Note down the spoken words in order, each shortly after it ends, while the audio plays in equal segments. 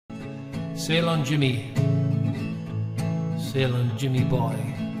Sail on Jimmy, sail on Jimmy boy.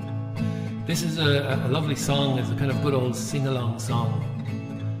 This is a lovely song. It's a kind of good old sing-along song.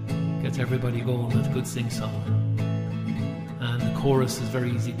 Gets everybody going. It's a good sing-song. And the chorus is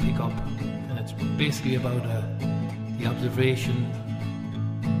very easy to pick up. And it's basically about the observation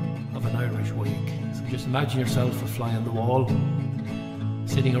of an Irish wake. So just imagine yourself a fly on the wall,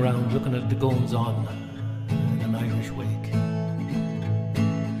 sitting around looking at the goings-on in an Irish wake.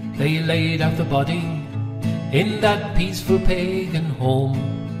 They laid out the body in that peaceful pagan home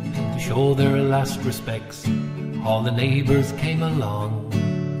to show their last respects. All the neighbours came along.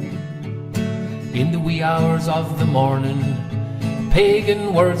 In the wee hours of the morning,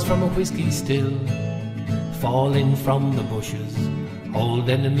 pagan words from a whiskey still falling from the bushes.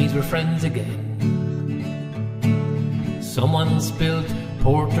 Old enemies were friends again. Someone spilled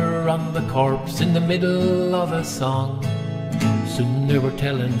porter on the corpse in the middle of a song. Soon they were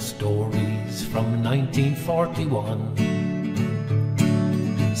telling stories from 1941.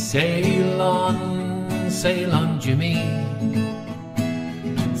 Sail on Jimmy,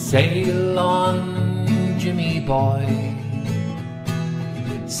 sail on Jimmy boy.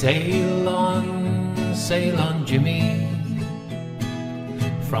 Sail on Jimmy,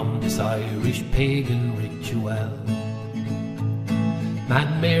 from this Irish pagan ritual.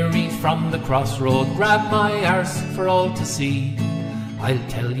 Mad Mary from the crossroad grabbed my arse for all to see. I'll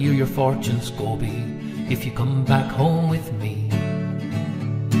tell you your fortune, Scobie, if you come back home with me.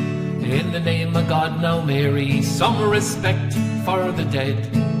 In the name of God now, Mary, some respect for the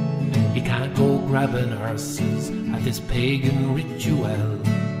dead. You can't go grabbing arses at this pagan ritual.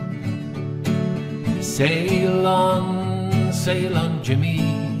 Sail on Jimmy,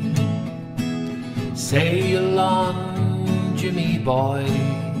 sail on Jimmy boy.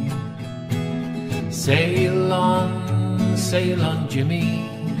 Sail on Jimmy,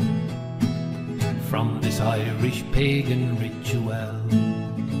 from this Irish pagan ritual.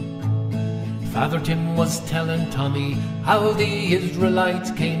 Father Tim was telling Tommy how the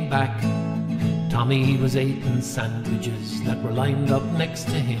Israelites came back. Tommy was eating sandwiches that were lined up next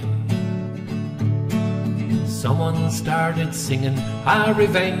to him. Someone started singing a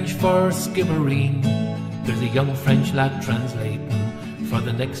revenge for Skibbereen. There's a young French lad translating for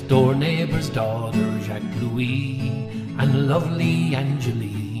the next door neighbour's daughter, Jacques Louis and lovely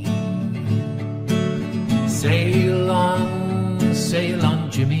Angeline. Sail on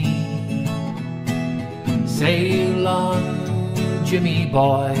Jimmy, sail on Jimmy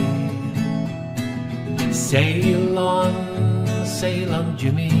boy. Sail on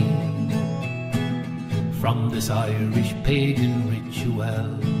Jimmy, from this Irish pagan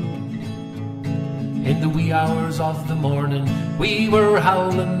ritual. In the wee hours of the morning, we were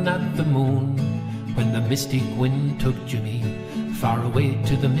howling at the moon, when the mystic wind took Jimmy far away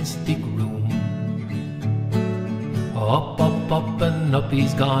to the mystic room. Up, up, up and up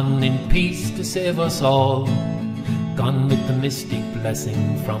he's gone in peace to save us all, gone with the mystic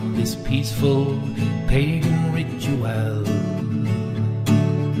blessing from this peaceful pagan ritual.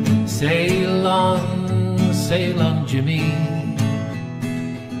 Sail on Jimmy,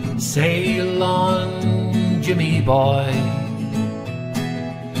 sail on Jimmy boy.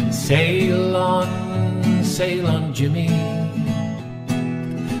 Sail on Jimmy,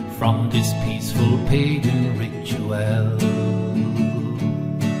 from this peaceful pagan ritual.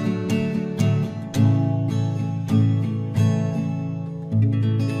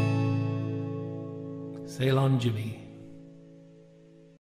 Sail on Jimmy.